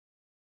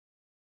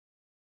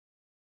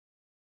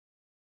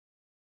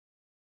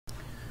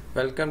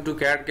Welcome to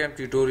CAD/CAM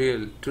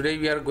tutorial. Today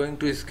we are going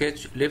to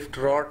sketch lift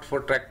rod for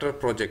tractor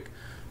project.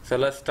 So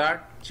let's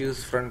start.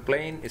 Choose front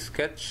plane,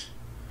 sketch,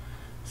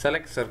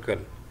 select circle.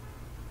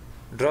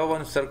 Draw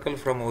one circle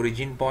from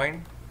origin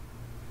point.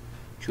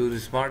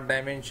 Choose smart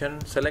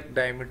dimension, select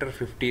diameter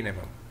 15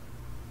 mm.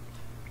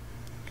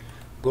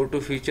 Go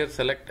to feature,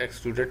 select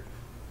extruded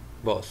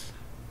boss.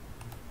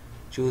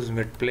 Choose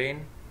mid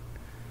plane,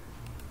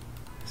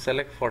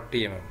 select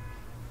 40 mm.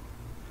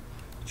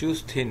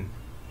 Choose thin.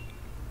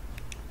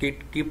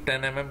 Keep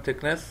 10 mm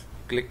thickness,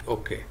 click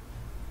OK.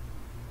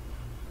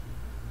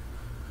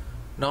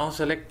 Now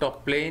select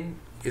top plane,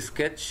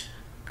 sketch,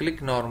 click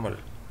normal.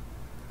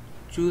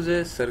 Choose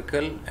a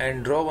circle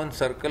and draw one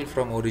circle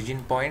from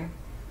origin point.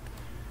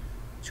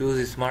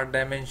 Choose smart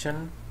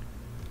dimension,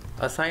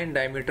 assign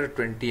diameter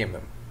 20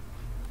 mm.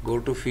 Go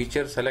to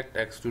feature, select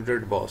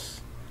extruded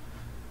boss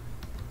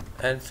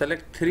and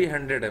select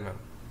 300 mm.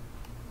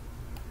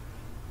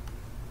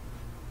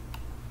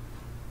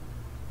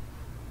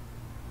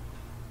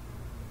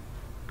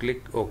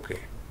 Click OK.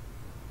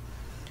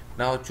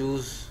 Now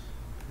choose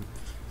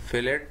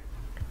fillet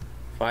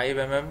 5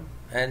 mm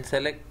and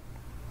select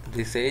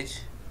this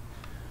edge.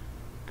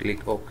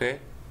 Click OK.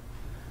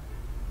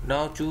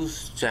 Now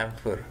choose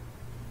chamfer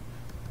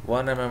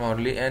 1 mm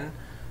only and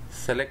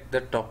select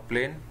the top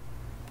plane.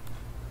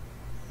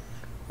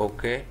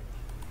 OK.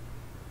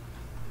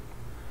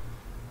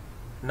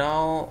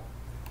 Now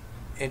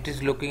it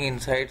is looking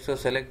inside, so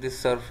select this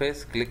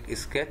surface, click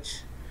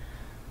sketch,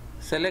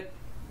 select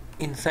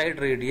inside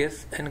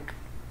radius and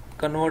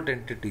convert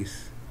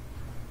entities.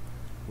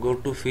 Go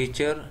to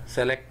feature,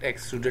 select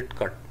extruded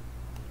cut,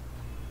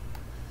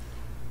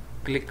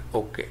 click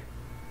OK.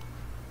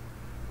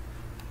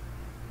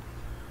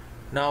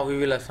 Now we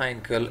will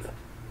assign color,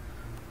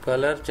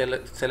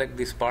 select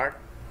this part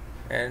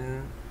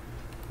and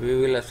we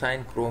will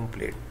assign chrome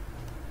plate.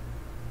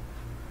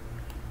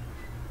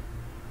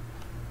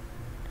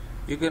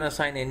 You can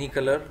assign any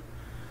color.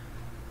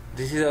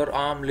 This is our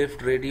arm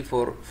lift ready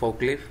for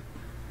forklift.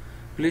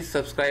 Please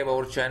subscribe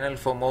our channel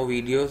for more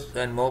videos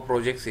and more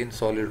projects in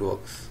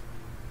SolidWorks.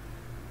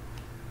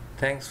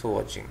 Thanks for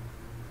watching.